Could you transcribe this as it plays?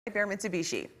Bear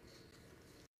Mitsubishi.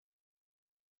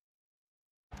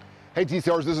 Hey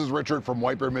TCRs, this is Richard from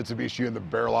White Bear Mitsubishi in the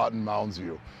Bear Lot in Mounds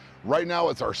View. Right now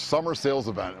it's our summer sales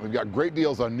event, and we've got great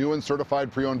deals on new and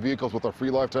certified pre-owned vehicles with a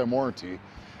free lifetime warranty.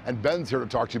 And Ben's here to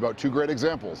talk to you about two great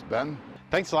examples. Ben?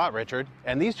 Thanks a lot, Richard.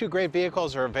 And these two great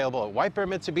vehicles are available at White Bear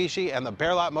Mitsubishi and the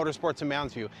Bear Lot Motorsports in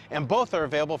Mounds View, and both are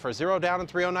available for $0 down and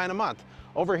 $309 a month.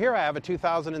 Over here I have a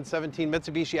 2017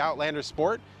 Mitsubishi Outlander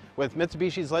Sport with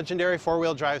Mitsubishi's legendary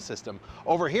four-wheel drive system.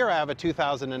 Over here I have a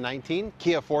 2019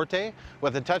 Kia Forte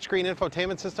with a touchscreen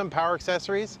infotainment system, power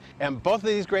accessories, and both of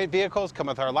these great vehicles come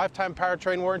with our lifetime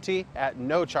powertrain warranty at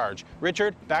no charge.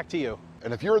 Richard, back to you.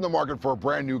 And if you're in the market for a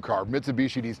brand new car,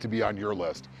 Mitsubishi needs to be on your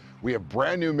list. We have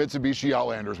brand new Mitsubishi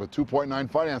Outlanders with 2.9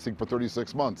 financing for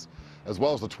 36 months, as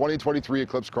well as the 2023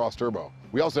 Eclipse Cross Turbo.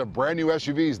 We also have brand new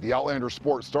SUVs, the Outlander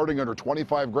Sport, starting under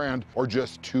 25 grand or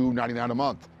just $299 a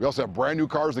month. We also have brand new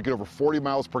cars that get over 40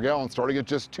 miles per gallon starting at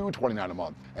just $229 a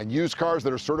month, and used cars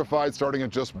that are certified starting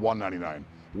at just $199.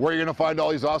 Where are you gonna find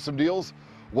all these awesome deals?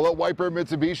 Well, at White Bear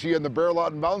Mitsubishi and the Bear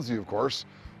Lot in Mounds View, of course.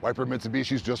 White Bear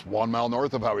Mitsubishi is just 1 mile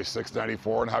north of Highway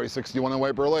 694 and Highway 61 in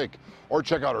White Bear Lake. Or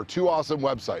check out our two awesome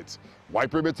websites,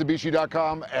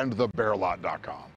 whitebearmitsubishi.com and thebearlot.com.